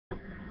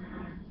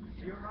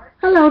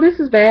Hello, this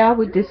is Val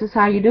with This Is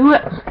How You Do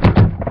It.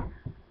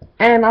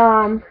 And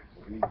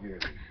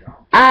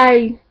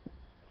I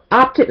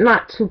opted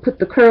not to put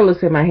the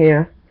curlers in my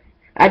hair.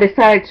 I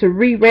decided to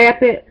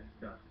rewrap it.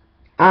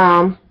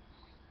 Um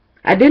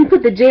I didn't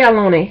put the gel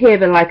on it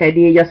heavy like I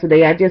did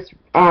yesterday. I just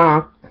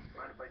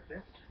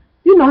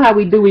you know how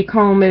we do, we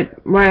comb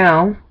it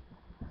round.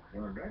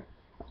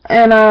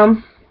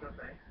 And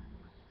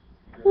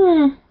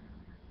hmm,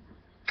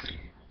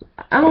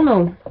 I don't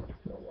know.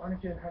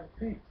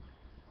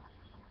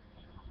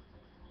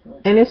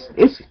 And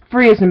it's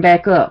freezing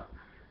back up.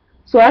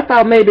 So I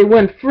thought maybe it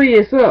wouldn't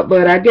freeze up,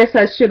 but I guess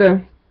I should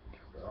have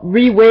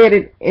re-wet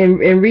it and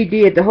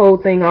redid the whole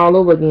thing all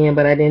over again,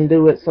 but I didn't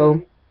do it.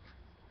 So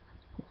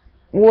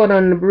water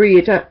on the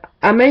bridge.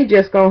 I may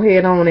just go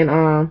ahead on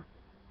and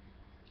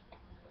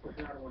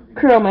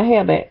curl my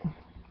hair back.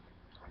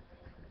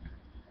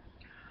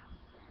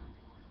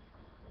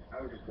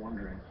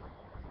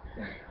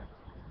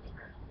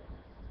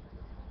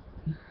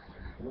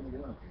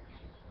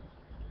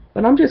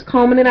 But I'm just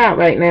combing it out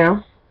right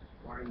now.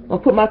 I'll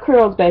put my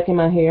curls back in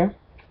my hair.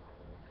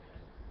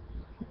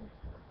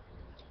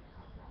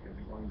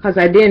 Because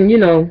I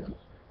didn't,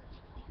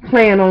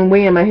 plan on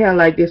wearing my hair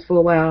like this for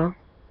a while.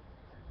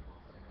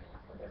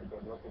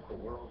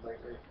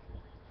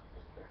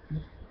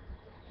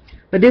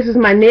 But this is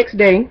my next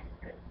day.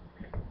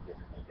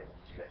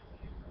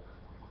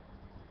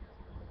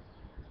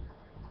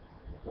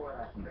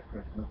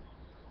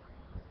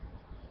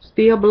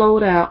 Still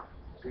blowed out.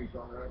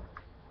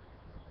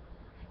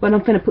 But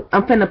I'm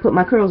finna put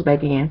my curls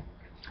back in.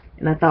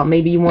 And I thought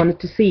maybe you wanted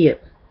to see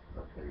it.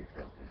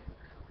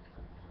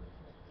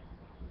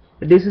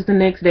 But this is the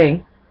next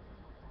day.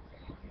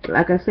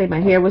 Like I say,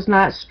 my hair was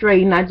not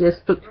straight, and I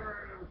just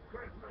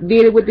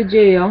did it with the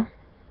gel.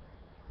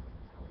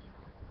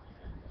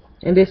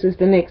 And this is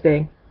the next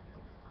day.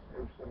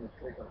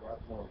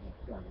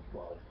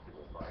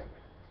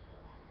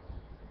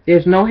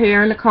 There's no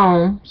hair in the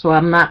comb, so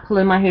I'm not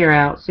pulling my hair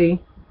out,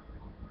 see?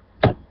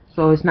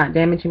 So it's not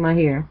damaging my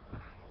hair.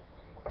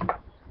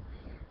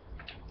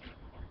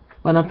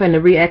 But I'm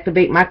finna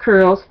reactivate my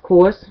curls, of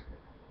course.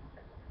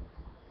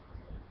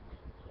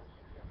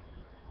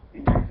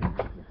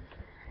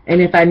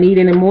 And if I need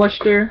any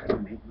moisture,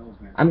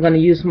 I'm going to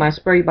use my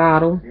spray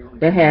bottle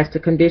that has the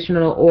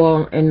conditioner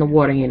oil and the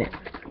water in it.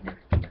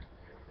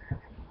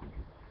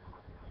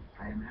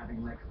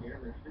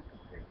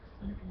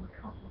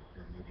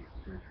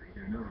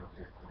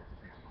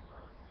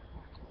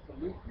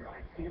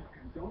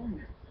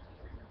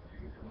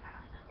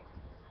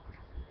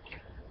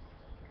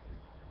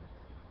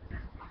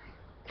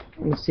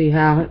 Let me see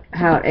how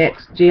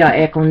gel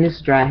act on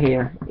this dry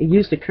hair. It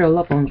used to curl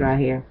up on dry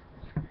hair.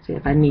 See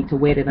if I need to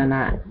wet it or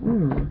not.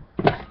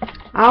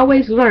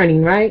 Always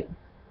learning, right?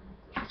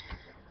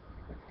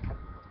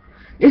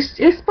 It's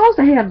supposed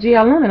to have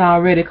gel on it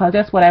already, because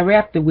that's what I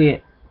wrapped it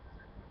with.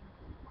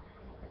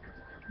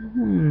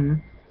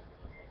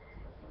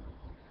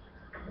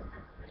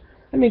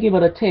 Let me give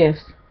it a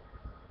test.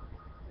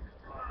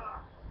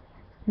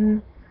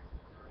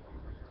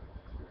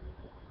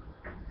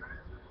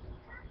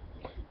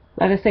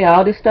 Like I say,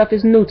 all this stuff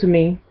is new to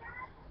me.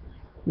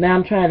 Now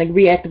I'm trying to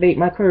reactivate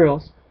my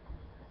curls.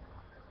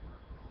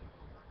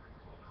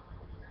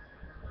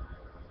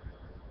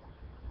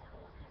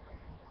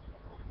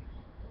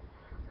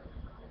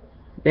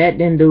 That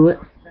didn't do it.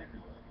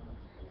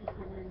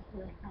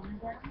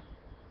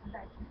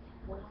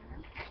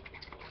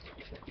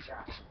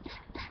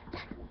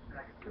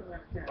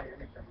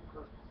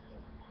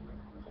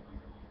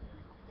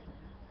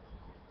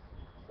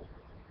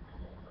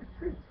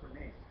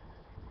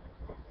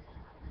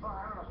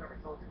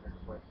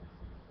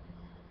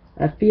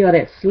 I feel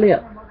that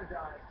slip.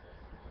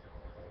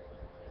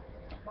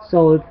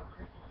 So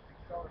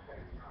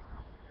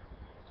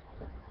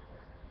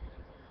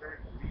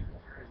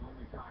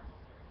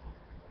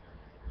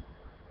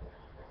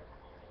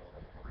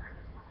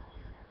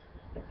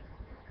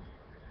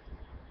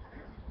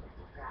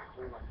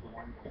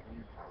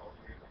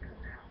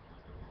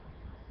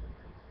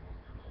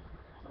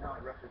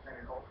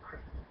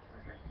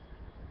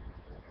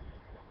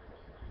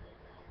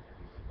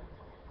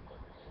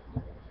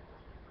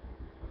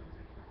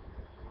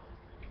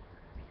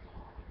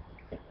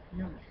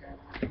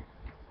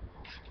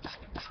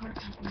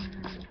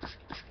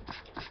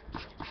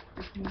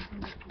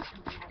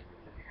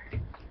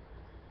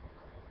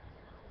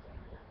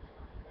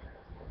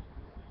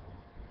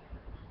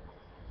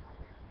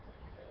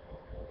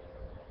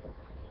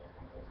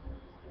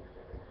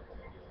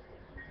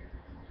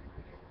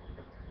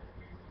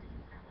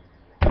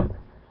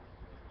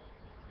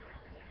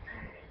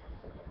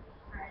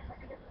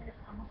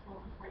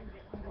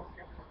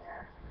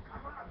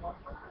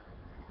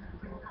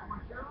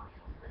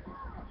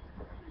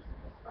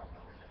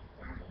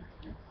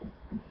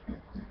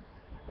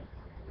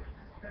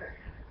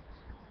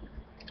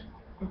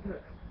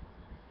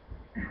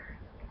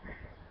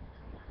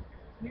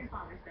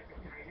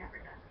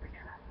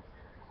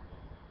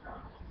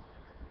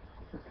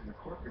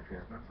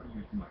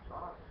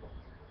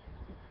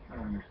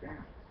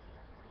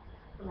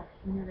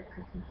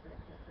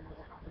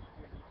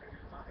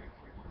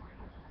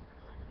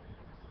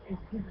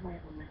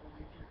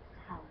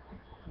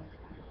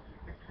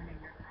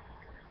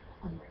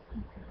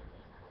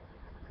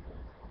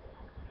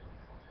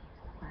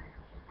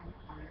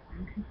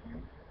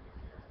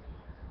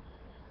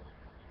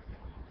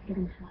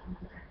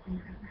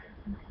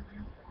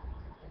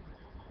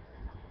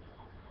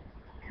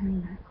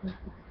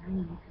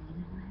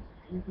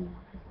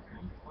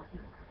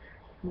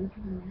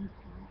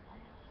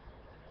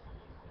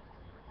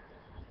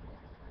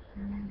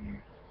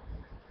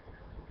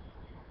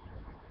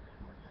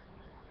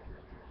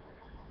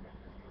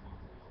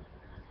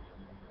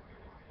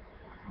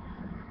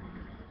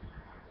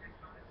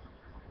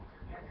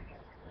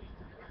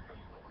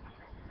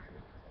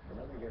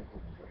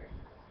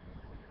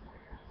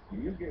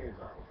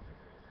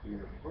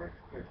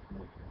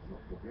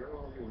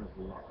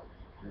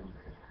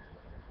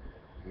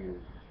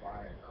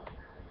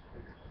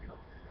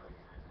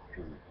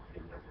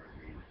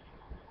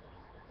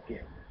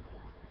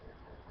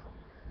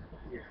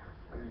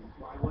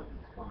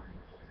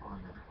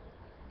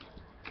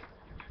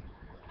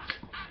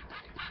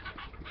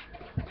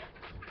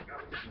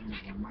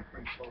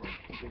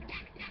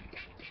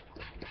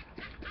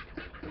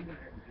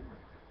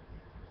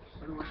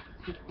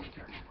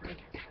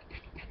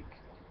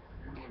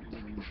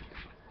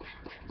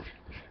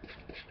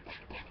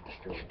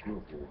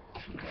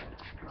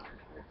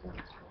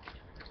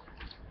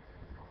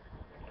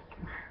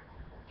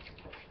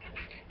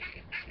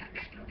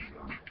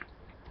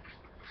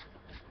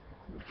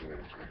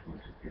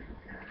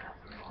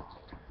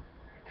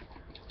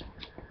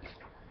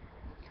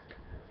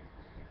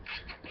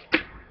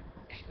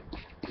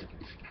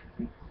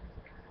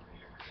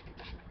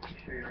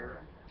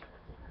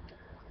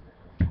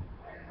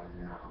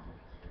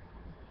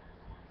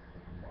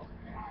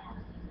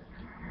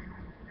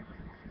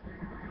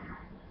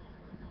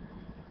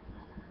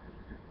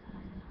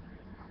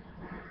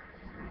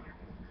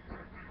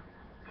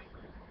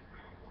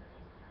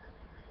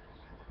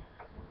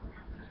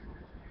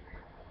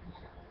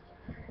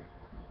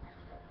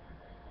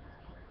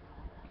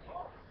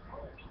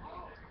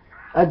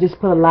I just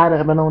put a lot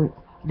of it on,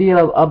 did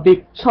a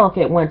big chunk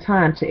at one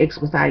time to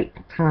expedite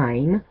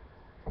time.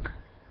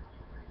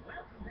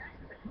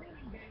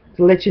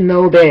 To let you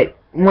know that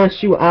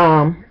once you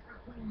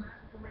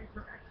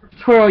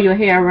curl your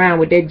hair around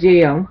with that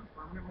gel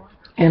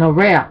and a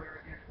wrap,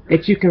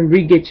 that you can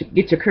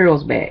get your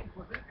curls back.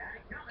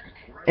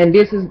 And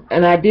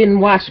I didn't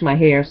wash my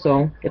hair,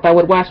 so if I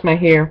would wash my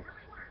hair,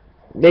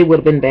 they would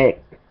have been back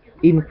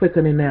even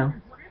quicker than now.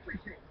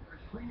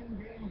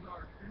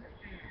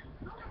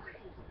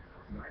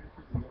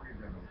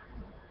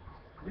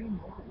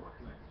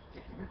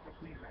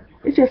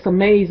 It's just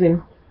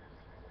amazing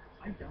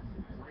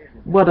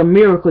what a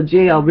miracle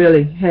gel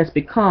really has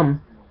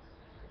become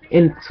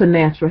into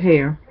natural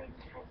hair.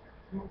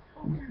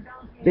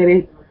 That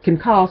it can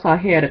cause our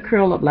hair to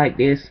curl up like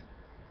this,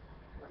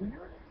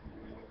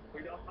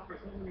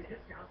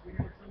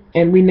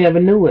 and we never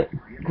knew it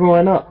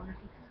growing up.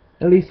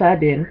 At least I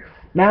didn't.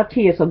 Now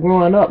kids are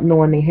growing up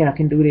knowing their hair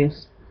can do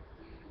this.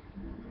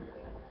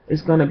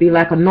 It's gonna be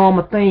like a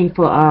normal thing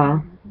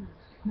for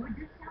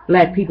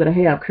black people to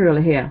have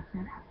curly hair.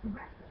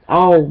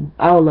 All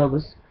of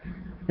us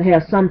to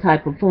have some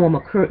type of form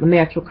of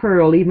natural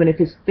curl, even if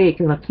it's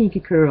thick and a kinky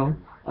curl,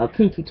 a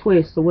kinky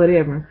twist or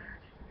whatever.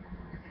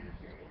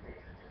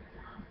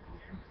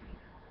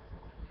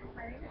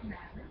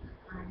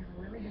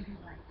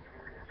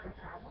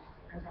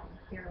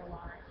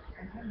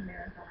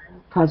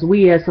 Because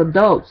we as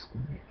adults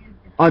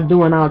are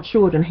doing our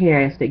children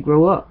hair as they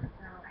grow up,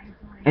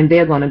 and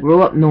they're going to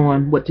grow up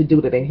knowing what to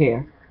do to their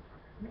hair.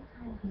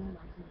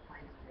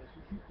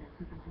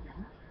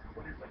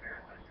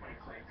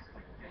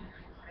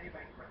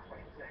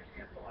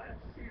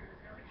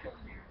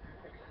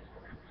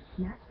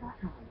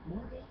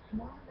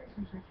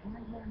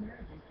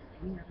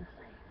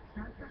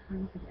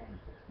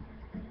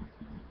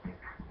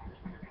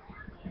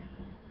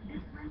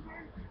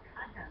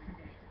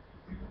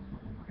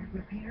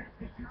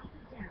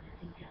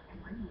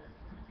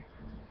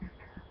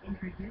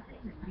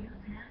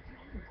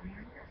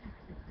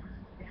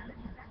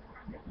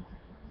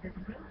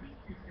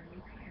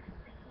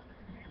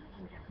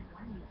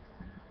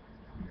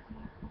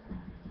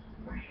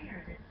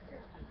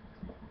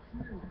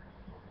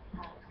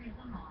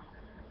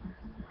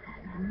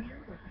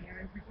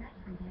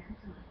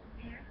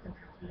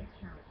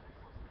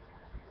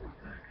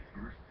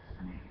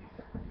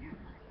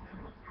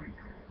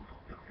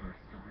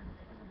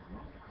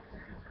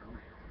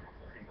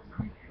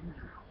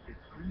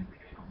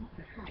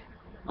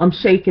 I'm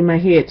shaking my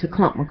head to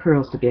clump my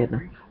curls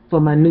together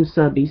for my new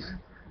subbies.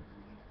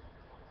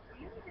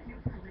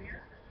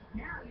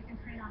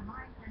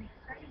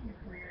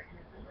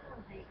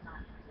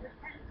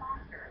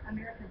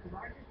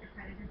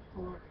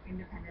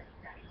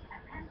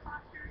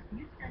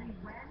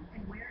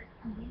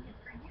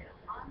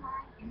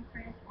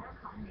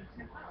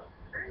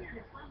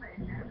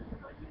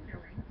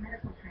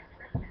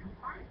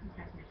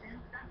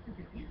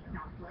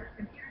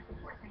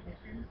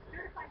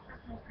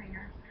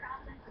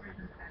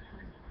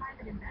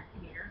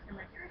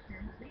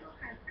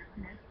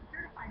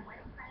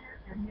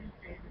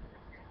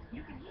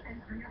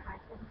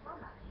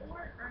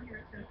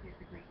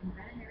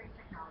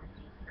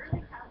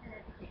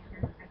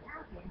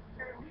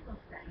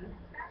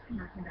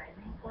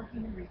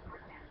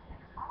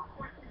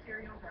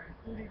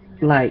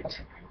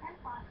 Light.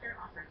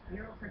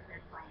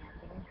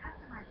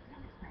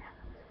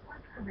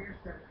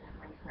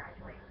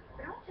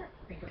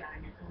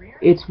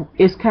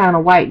 It's kind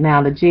of white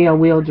now. The gel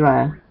will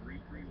dry.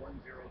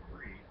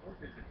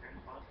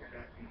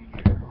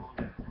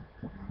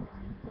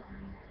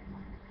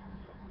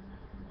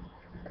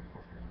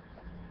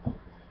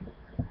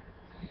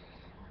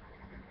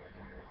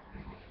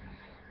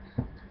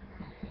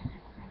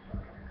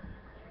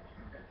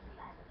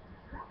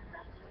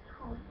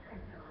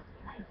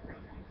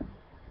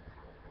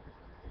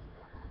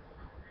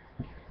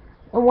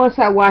 And once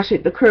I wash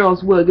it, the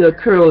curls will get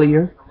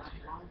curlier.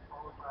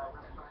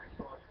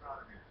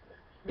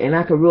 And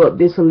I can rub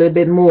this a little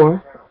bit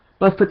more.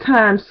 But for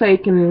time's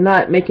sake and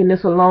not making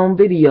this a long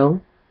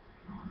video,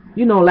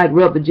 you know, like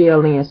rub the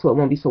gel in so it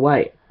won't be so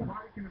white.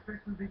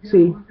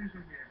 See?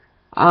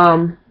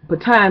 For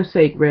time's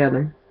sake,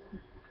 rather,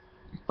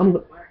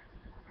 I'm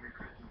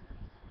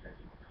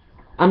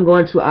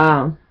going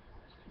to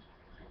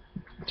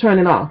turn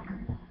it off.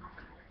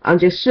 I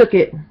just shook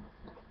it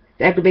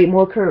to activate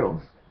more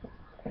curls.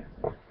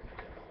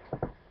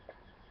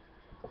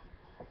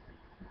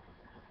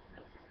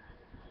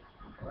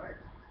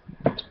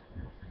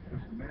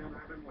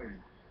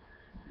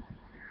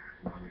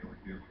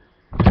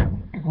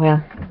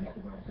 Well,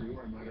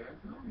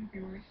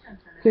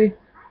 see?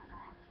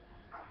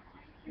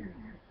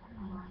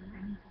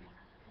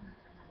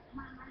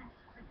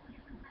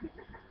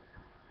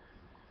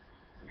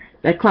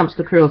 That clumps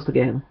the curls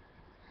together.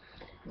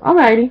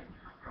 Alrighty.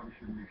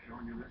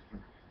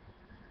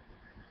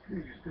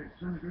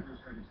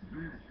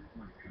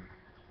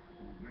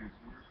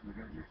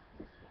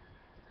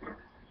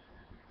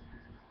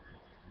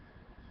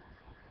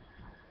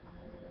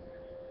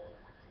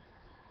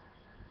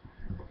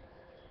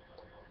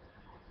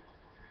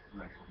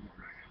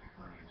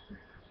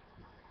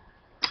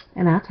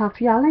 And I'll talk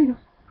to y'all later.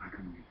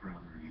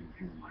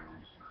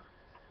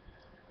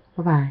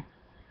 Bye-bye.